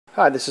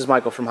Hi, this is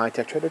Michael from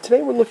Detector.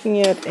 Today we're looking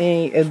at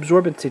a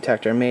absorbance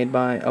detector made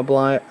by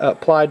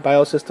Applied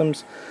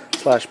Biosystems /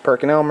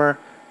 PerkinElmer.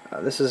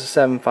 This is a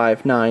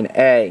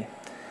 759A.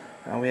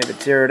 We have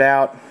it zeroed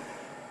out.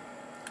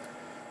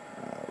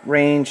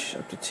 Range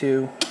up to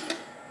 2.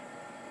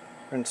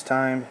 Rinse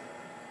time.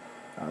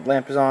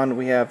 Lamp is on.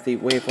 We have the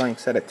wavelength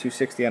set at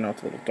 260. I know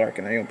it's a little dark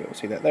and I won't be able to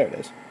see that. There it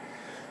is.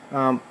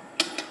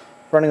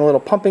 Running a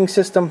little pumping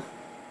system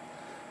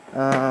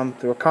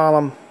through a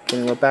column,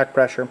 getting a little back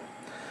pressure.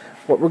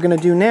 What we're going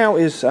to do now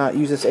is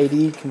use this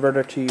AD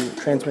converter to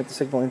transmit the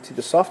signal into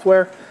the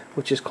software,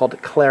 which is called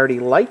Clarity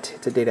Light.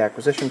 It's a data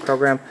acquisition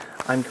program.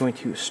 I'm going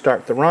to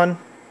start the run.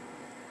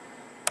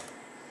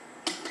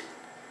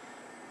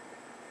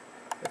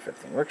 If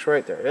everything works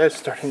right, there it is,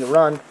 starting the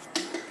run.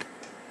 You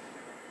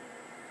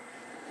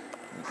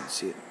can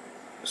see it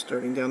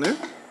starting down there,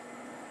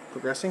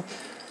 progressing.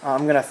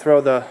 I'm going to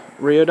throw the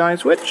rheodyne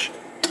switch.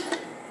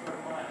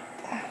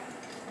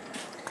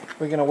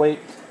 We're going to wait.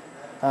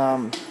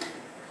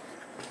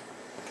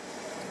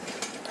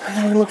 And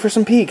then we're going to look for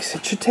some peaks.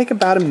 It should take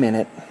about a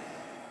minute.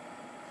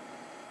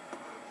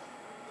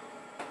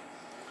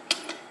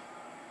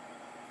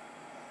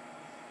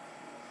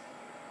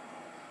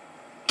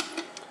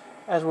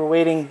 As we're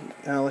waiting,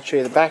 let's show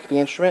you the back of the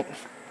instrument.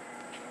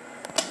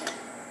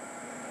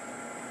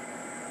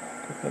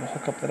 Quick little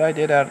hookup that I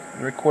did, out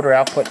the recorder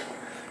output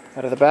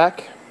out of the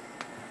back.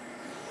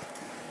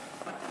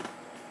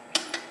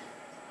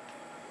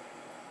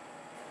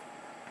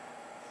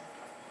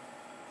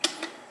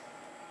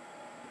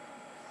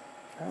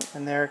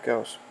 And there it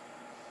goes.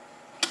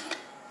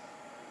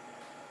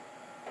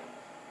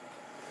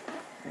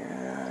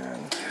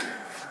 And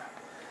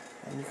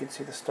you can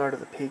see the start of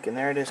the peak, and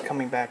there it is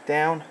coming back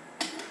down.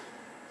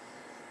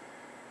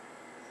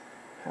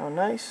 How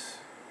nice.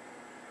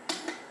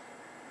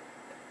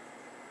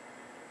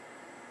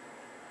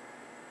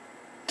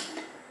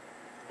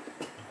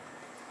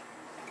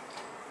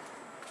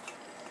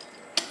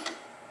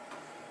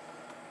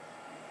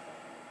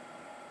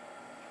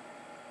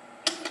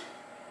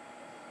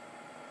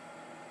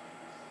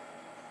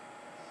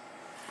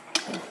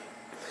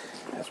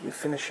 As we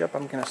finish up,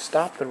 I'm going to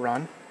stop the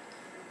run.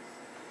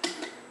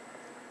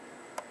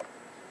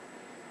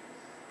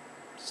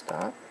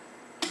 Stop.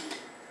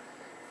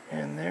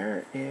 And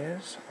there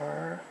is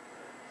our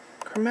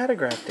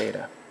chromatograph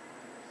data.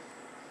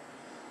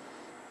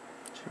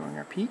 Showing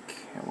our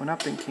peak. It went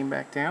up and came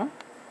back down.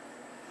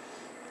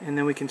 And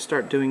then we can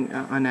start doing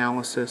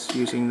analysis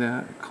using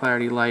the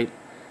Clarity Light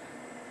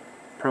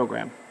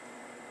program.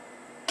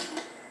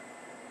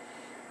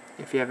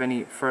 If you have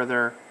any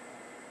further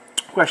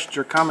questions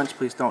or comments,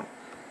 please don't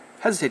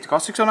hesitate to call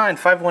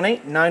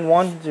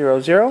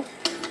 609-518-9100.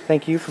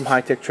 Thank you from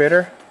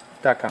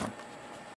HiTechTrader.com.